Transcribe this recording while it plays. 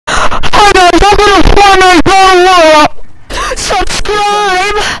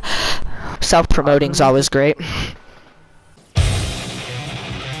Subscribe! Self-promoting's always great.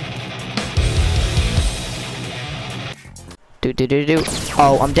 Do.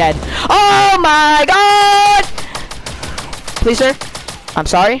 Oh, I'm dead. Oh my god! Please, sir. I'm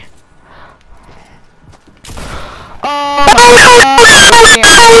sorry. Oh my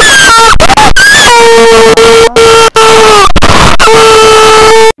god!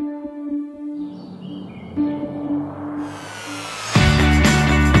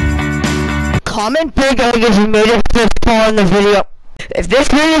 Comment big if you made it this far in the video. If this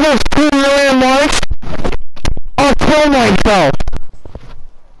video goes 2 million likes, I'll kill myself.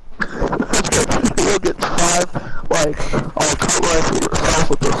 You'll get 5 likes. I'll cut life yourself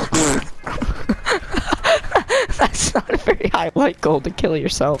with a spoon. That's not a very high like goal to kill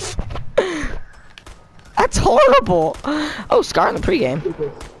yourself. That's horrible. Oh, Scar in the pregame.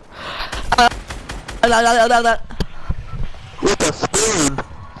 With a spoon.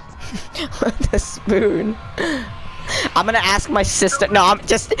 With a spoon. I'm gonna ask my sister. No, I'm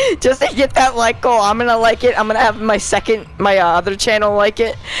just to get that like goal. I'm gonna like it. I'm gonna have my other channel like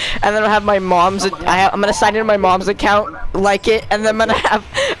it, and then I'll have my mom's. I'm gonna sign into my mom's account, like it, and then I'm gonna have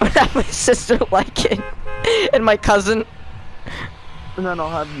my sister like it, and my cousin. And then I'll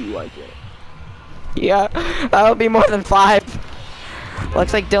have you like it. Yeah, that'll be more than 5.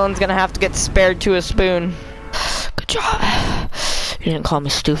 Looks like Dylan's gonna have to get spared to a spoon. Good job. You didn't call me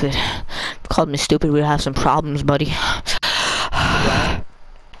stupid. If you called me stupid, we'd have some problems, buddy.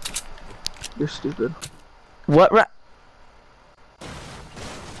 You're stupid. What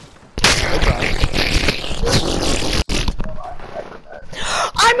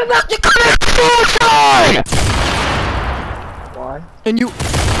I'm about to commit suicide! Why? And you...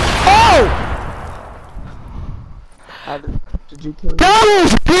 Oh! How did you kill me? That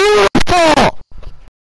was